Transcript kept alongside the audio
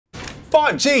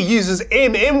5G uses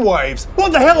mmWaves.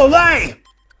 What the hell are they?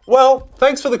 Well,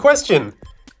 thanks for the question.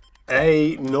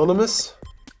 Anonymous?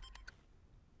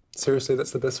 Seriously,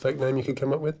 that's the best fake name you could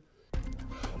come up with?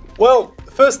 Well,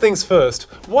 first things first,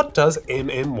 what does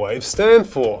mmWave stand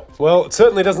for? Well, it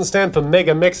certainly doesn't stand for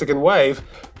Mega Mexican Wave.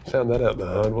 Found that out the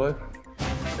hard way.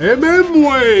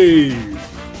 mmWave!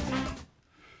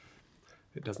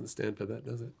 It doesn't stand for that,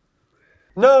 does it?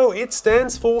 No, it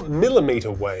stands for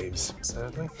millimeter waves,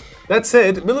 sadly. That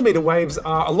said, millimeter waves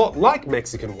are a lot like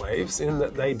Mexican waves in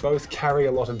that they both carry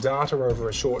a lot of data over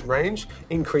a short range,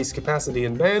 increase capacity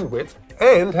and bandwidth,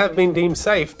 and have been deemed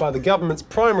safe by the government's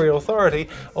primary authority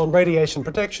on radiation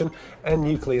protection and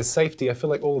nuclear safety. I feel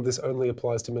like all of this only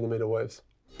applies to millimeter waves.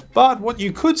 But what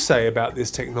you could say about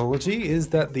this technology is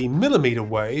that the millimeter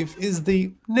wave is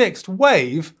the next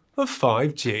wave of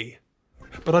 5G.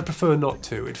 But I'd prefer not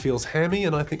to. It feels hammy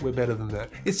and I think we're better than that.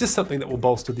 It's just something that will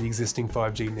bolster the existing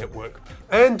 5G network.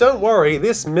 And don't worry,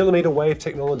 this millimeter wave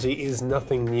technology is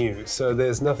nothing new, so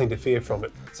there's nothing to fear from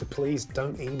it. So please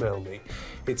don't email me.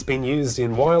 It's been used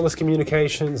in wireless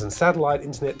communications and satellite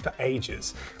internet for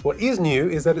ages. What is new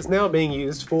is that it's now being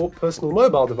used for personal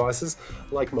mobile devices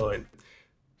like mine.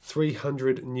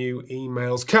 300 new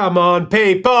emails. Come on,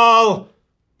 people!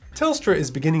 Telstra is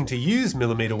beginning to use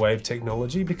millimeter wave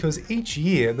technology because each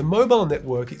year the mobile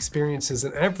network experiences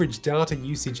an average data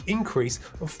usage increase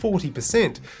of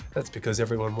 40%. That's because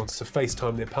everyone wants to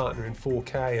FaceTime their partner in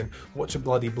 4K and watch a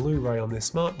bloody Blu-ray on their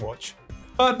smartwatch.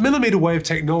 But millimeter wave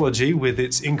technology, with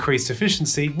its increased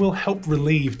efficiency, will help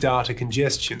relieve data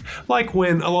congestion, like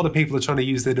when a lot of people are trying to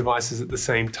use their devices at the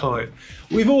same time.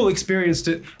 We've all experienced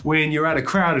it when you're at a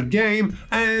crowded game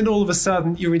and all of a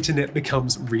sudden your internet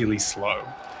becomes really slow.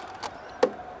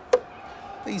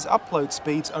 These upload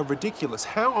speeds are ridiculous.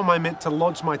 How am I meant to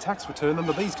lodge my tax return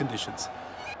under these conditions?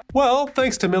 Well,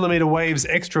 thanks to millimeter wave's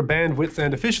extra bandwidth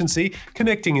and efficiency,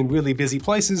 connecting in really busy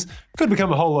places could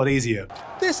become a whole lot easier.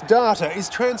 This data is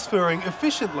transferring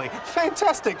efficiently.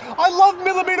 Fantastic! I love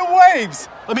millimeter waves!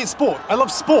 I mean sport. I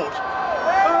love sport.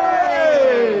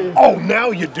 Hey! Oh,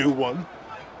 now you do one.